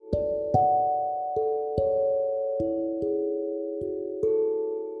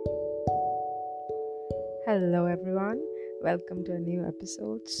Hello, everyone. Welcome to a new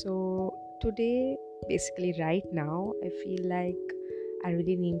episode. Today, basically, right now, I feel like I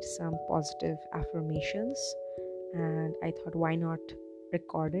really need some positive affirmations, and I thought, why not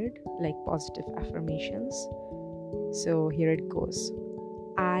record it like positive affirmations? So, here it goes.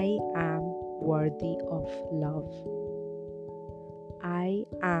 I am worthy of love. I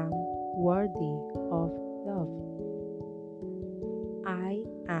am worthy of love. I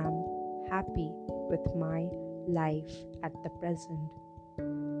am happy with my life at the present.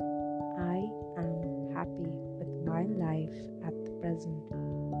 I am happy with my life at the present.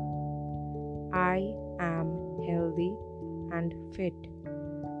 I am healthy and fit.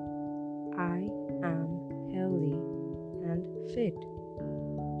 I am healthy and fit.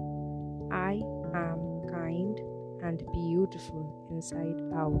 I am kind and beautiful inside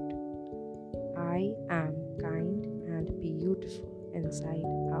out. I am kind and beautiful inside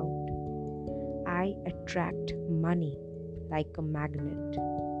out. I attract money like a magnet.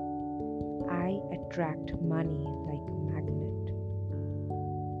 I attract money like a magnet.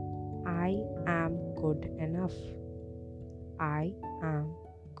 I am good enough. I am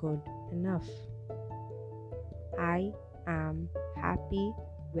good enough. I am happy,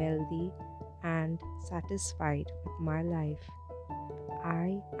 wealthy, and satisfied with my life.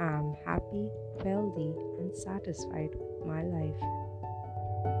 I am happy, wealthy, and satisfied with my life.